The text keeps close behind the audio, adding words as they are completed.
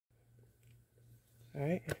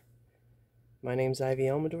Alright, my name's IV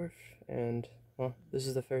Elmendorf, and, well, this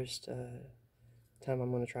is the first time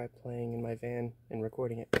I'm going to try playing in my van and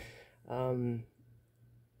recording it.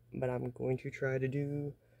 But I'm going to try to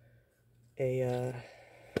do a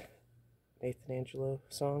Nathan Angelo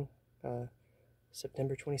song,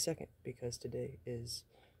 September 22nd, because today is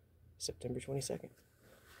September 22nd.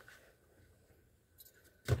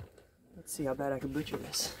 Let's see how bad I can butcher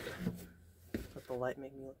this. Let the light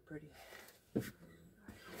make me look pretty.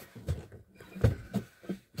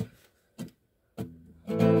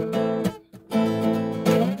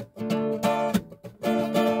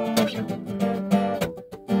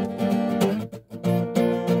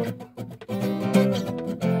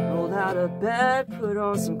 Rolled out of bed, put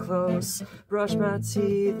on some clothes, brushed my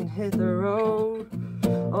teeth and hit the road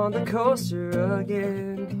on the coaster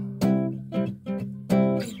again.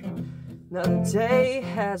 Another day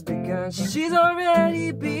has begun. She's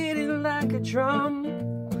already beating like a drum.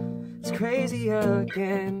 It's crazy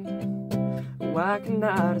again. Why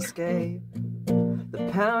cannot escape the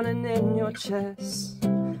pounding in your chest?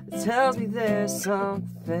 It tells me there's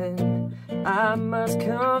something I must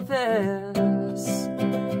confess.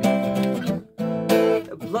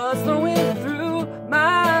 The blood's flowing through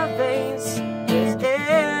my veins. There's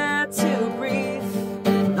air to breathe,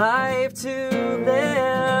 life to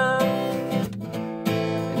live.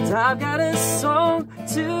 And I've got a song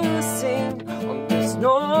to sing on this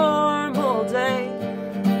normal day.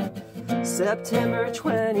 September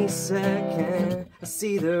 22nd, I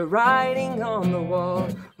see the writing on the wall.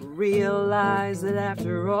 Realize that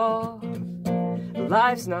after all,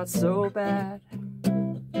 life's not so bad.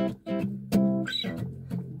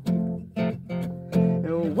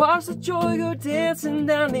 And watch the joy go dancing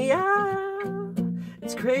down the aisle.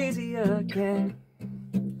 It's crazy again,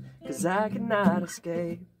 'cause I cannot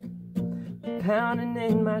escape pounding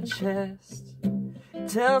in my chest. It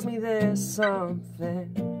tells me there's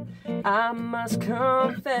something I must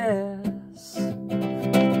confess.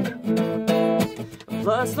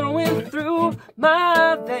 Blood's flowing through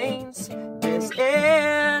my veins. There's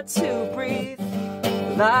air to breathe,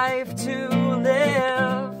 life to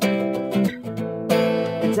live.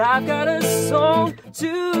 And I've got a song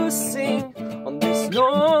to sing on this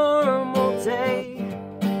normal day.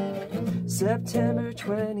 September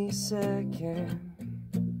 22nd.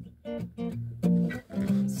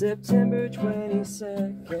 September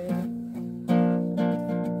 22nd.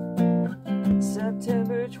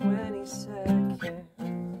 September 22nd.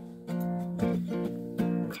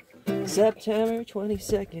 September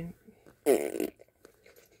 22nd.